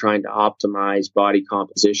who are trying to optimize body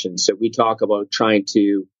composition. So we talk about trying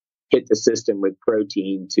to hit the system with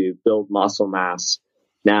protein to build muscle mass.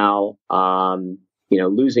 Now,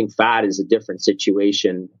 losing fat is a different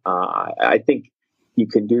situation. I think you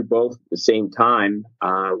can do both at the same time.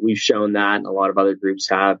 We've shown that, and a lot of other groups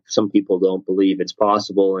have. Some people don't believe it's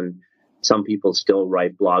possible, and some people still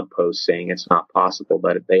write blog posts saying it's not possible,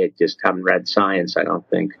 but they just haven't read science, I don't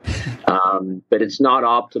think. But it's not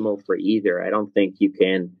optimal for either. I don't think you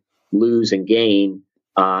can lose and gain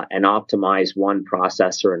and optimize one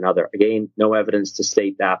process or another. Again, no evidence to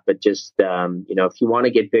state that, but just, if you want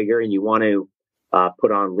to get bigger and you want to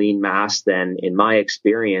put on lean mass, then in my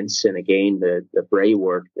experience, and again, the Bray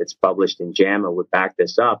work that's published in JAMA would back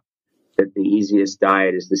this up, that the easiest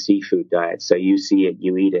diet is the seafood diet. So you see it,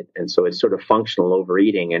 you eat it. And so it's sort of functional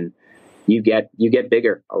overeating, and you get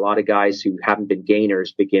bigger. A lot of guys who haven't been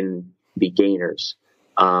gainers begin to be gainers,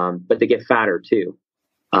 but they get fatter too.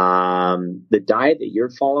 The diet that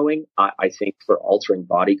you're following, I think for altering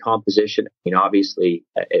body composition, obviously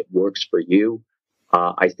it works for you.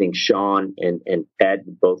 I think Sean and Ed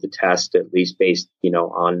both attest, at least based,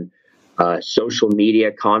 on social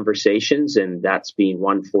media conversations, and that's being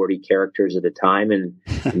 140 characters at a time and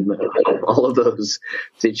all of those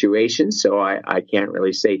situations. So I can't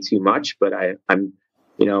really say too much, but I'm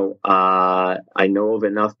I know of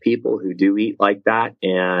enough people who do eat like that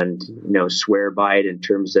and, swear by it in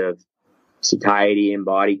terms of satiety and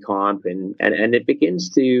body comp, and it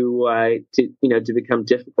begins to become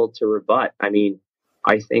difficult to rebut. I mean,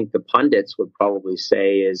 I think the pundits would probably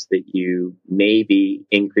say is that you may be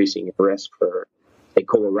increasing your risk for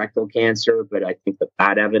colorectal cancer, but I think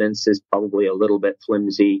that evidence is probably a little bit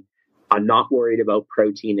flimsy. I'm not worried about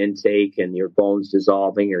protein intake and your bones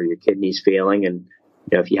dissolving or your kidneys failing. And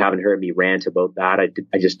if you haven't heard me rant about that,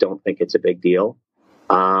 I just don't think it's a big deal.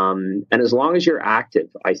 And as long as you're active,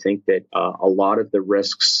 I think that a lot of the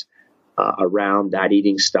risks around that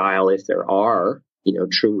eating style, if there are,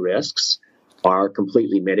 true risks, are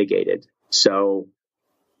completely mitigated. So,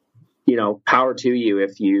 power to you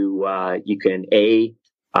if you can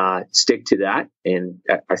stick to that. And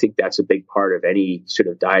I think that's a big part of any sort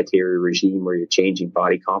of dietary regime where you're changing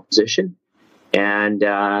body composition. And,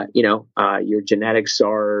 your genetics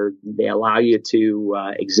they allow you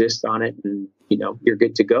to exist on it, and, you're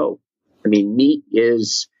good to go. I mean, meat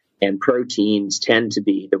is, and proteins tend to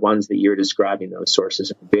be the ones that you're describing, those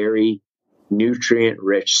sources, very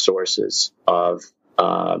nutrient-rich sources of,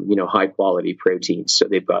 high-quality proteins. So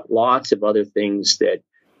they've got lots of other things that,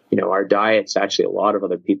 our diets, actually, a lot of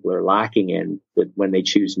other people are lacking in that when they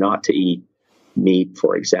choose not to eat meat,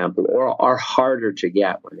 for example, or are harder to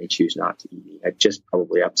get when they choose not to eat meat. It just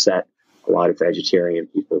probably upset a lot of vegetarian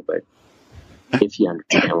people, but if you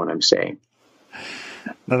understand what I'm saying.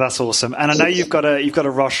 No, that's awesome. And I know you've got to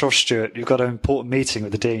rush off, Stuart. You've got an important meeting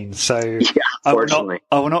with the dean. So yeah, I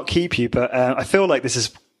will not keep you, but I feel like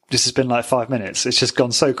this has been like 5 minutes. It's just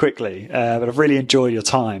gone so quickly. But I've really enjoyed your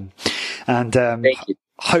time. And thank you.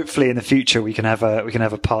 Hopefully in the future we can have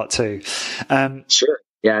a part 2. Sure.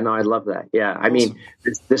 Yeah, no, I love that. Yeah. I mean,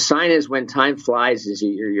 the sign is when time flies is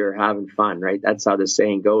you're having fun, right? That's how the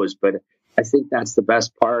saying goes. But I think that's the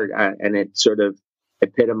best part. And it sort of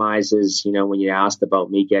epitomizes, when you asked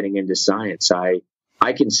about me getting into science, I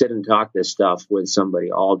can sit and talk this stuff with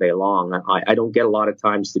somebody all day long. I don't get a lot of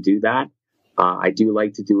times to do that. I do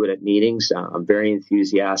like to do it at meetings. I'm very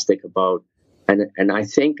enthusiastic about, and I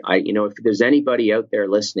think if there's anybody out there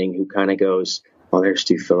listening who kind of goes, "Oh, there's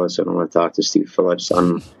Stu Phillips. I don't want to talk to Stu Phillips."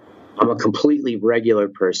 I'm a completely regular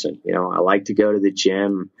person. I like to go to the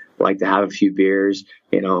gym. I like to have a few beers.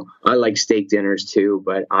 I like steak dinners too,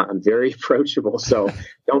 but I'm very approachable. So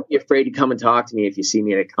don't be afraid to come and talk to me if you see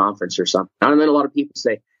me at a conference or something. And then a lot of people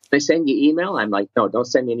say, "Can I send you email?" I'm like, "No, don't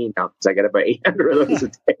send me an email because I get about 800 of those a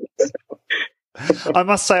day." I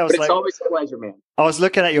must say, it's always a pleasure, man. I was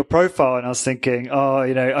looking at your profile and I was thinking,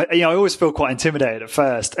 I always feel quite intimidated at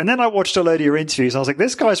first, and then I watched a load of your interviews. And I was like,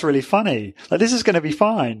 this guy's really funny. Like, this is going to be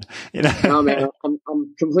fine. No, man,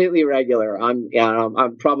 I'm completely regular. I'm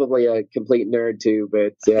probably a complete nerd too,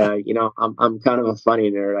 but I'm kind of a funny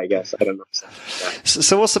nerd, I guess. I don't know.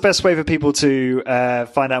 So what's the best way for people to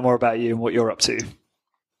find out more about you and what you're up to?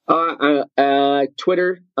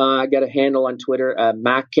 Twitter. I got a handle on Twitter,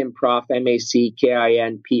 MacKinProf,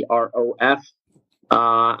 MacKinProf.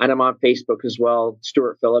 And I'm on Facebook as well,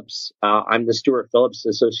 Stuart Phillips. I'm the Stuart Phillips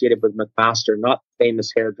associated with McMaster, not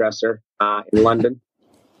famous hairdresser in London.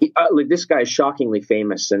 This guy is shockingly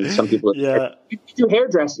famous, and some people you do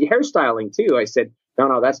hairstyling too. I said,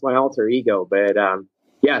 no, that's my alter ego. But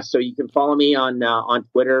so you can follow me on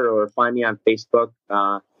Twitter or find me on Facebook.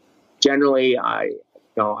 Generally, I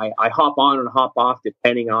hop on and hop off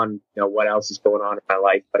depending on what else is going on in my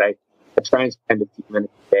life, but I try and spend a few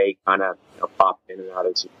minutes a day kind of pop in and out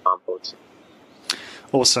of some combos.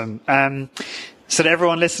 Awesome. So to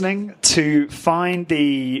everyone listening, to find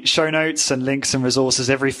the show notes and links and resources,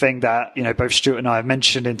 everything that both Stuart and I have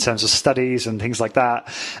mentioned in terms of studies and things like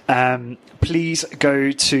that, please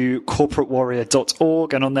go to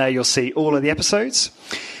corporatewarrior.org, and on there you'll see all of the episodes.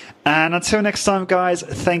 And until next time, guys,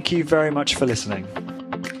 thank you very much for listening.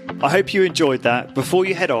 I hope you enjoyed that. Before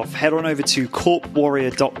you head off, head on over to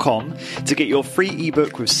corpwarrior.com to get your free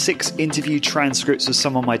ebook with 6 interview transcripts of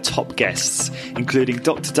some of my top guests, including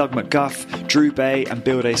Dr. Doug McGuff, Drew Bay, and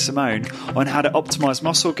Bill Day Simone, on how to optimize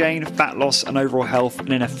muscle gain, fat loss, and overall health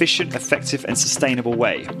in an efficient, effective, and sustainable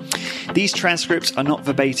way. These transcripts are not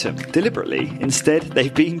verbatim, deliberately. Instead,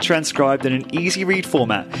 they've been transcribed in an easy read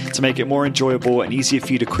format to make it more enjoyable and easier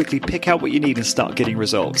for you to quickly pick out what you need and start getting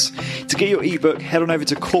results. To get your ebook, head on over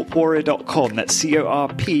to corpwarrior.com, that's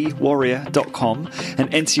CORP warrior.com,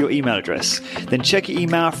 and enter your email address. Then check your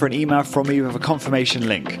email for an email from me with a confirmation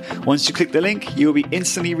link. Once you click the link, you will be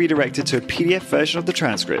instantly redirected to a PDF version of the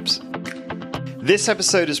transcripts. This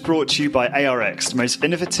episode is brought to you by ARX, the most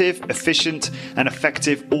innovative, efficient, and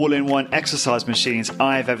effective all-in-one exercise machines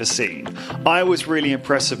I've ever seen. I was really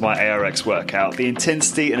impressed with my ARX workout. The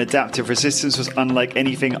intensity and adaptive resistance was unlike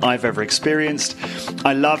anything I've ever experienced.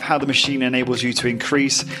 I love how the machine enables you to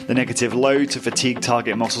increase the negative load to fatigue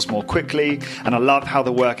target muscles more quickly, and I love how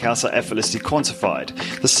the workouts are effortlessly quantified.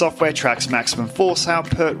 The software tracks maximum force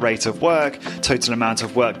output, rate of work, total amount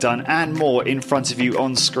of work done, and more in front of you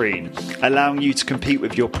on screen, allowing you to compete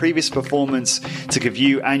with your previous performance to give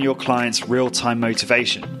you and your clients real-time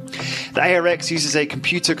motivation. The ARX uses a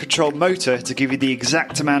computer-controlled motor to give you the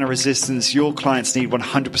exact amount of resistance your clients need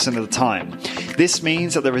 100% of the time. This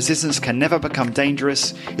means that the resistance can never become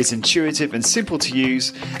dangerous, is intuitive and simple to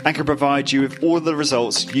use, and can provide you with all the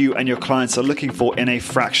results you and your clients are looking for in a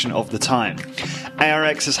fraction of the time.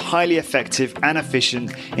 ARX is highly effective and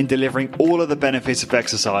efficient in delivering all of the benefits of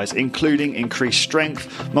exercise, including increased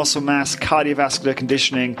strength, muscle mass, cardiovascular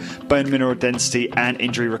conditioning, bone mineral density, and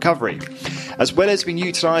injury recovery. As well as being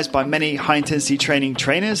utilized utilized by many high-intensity training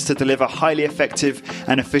trainers to deliver highly effective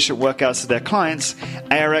and efficient workouts to their clients,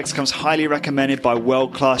 ARX comes highly recommended by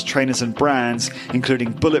world-class trainers and brands,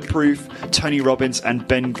 including Bulletproof, Tony Robbins, and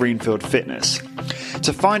Ben Greenfield Fitness.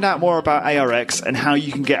 To find out more about ARX and how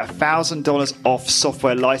you can get $1,000 off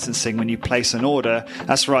software licensing when you place an order,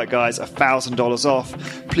 that's right guys, $1,000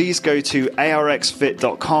 off, please go to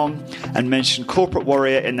arxfit.com and mention Corporate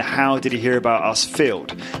Warrior in the How Did He Hear About Us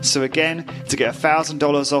field. So again, to get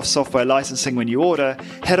 $1,000 off software licensing when you order,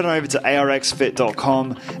 head on over to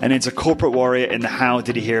arxfit.com and enter Corporate Warrior in the How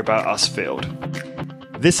Did He Hear About Us field.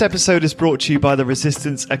 This episode is brought to you by the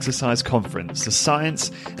Resistance Exercise Conference, the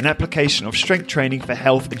science and application of strength training for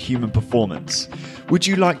health and human performance. Would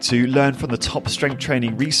you like to learn from the top strength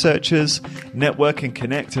training researchers, network and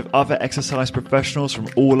connect with other exercise professionals from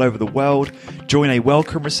all over the world, join a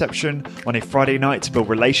welcome reception on a Friday night to build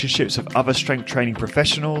relationships with other strength training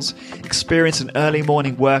professionals, experience an early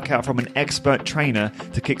morning workout from an expert trainer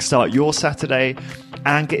to kickstart your Saturday,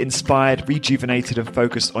 and get inspired, rejuvenated, and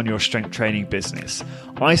focused on your strength training business?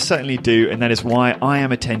 I certainly do, and that is why I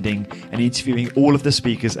am attending and interviewing all of the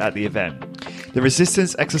speakers at the event. The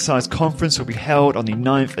Resistance Exercise Conference will be held on the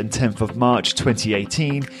 9th and 10th of March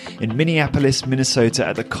 2018 in Minneapolis, Minnesota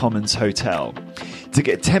at the Commons Hotel. To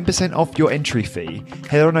get 10% off your entry fee,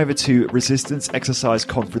 head on over to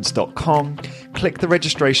resistanceexerciseconference.com, click the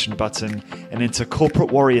registration button, and enter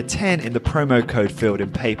Corporate Warrior 10 in the promo code field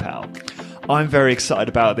in PayPal. I'm very excited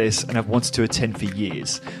about this and have wanted to attend for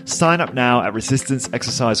years. Sign up now at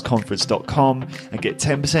resistanceexerciseconference.com and get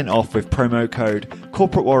 10% off with promo code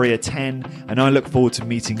Corporate Warrior 10, and I look forward to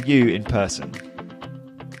meeting you in person.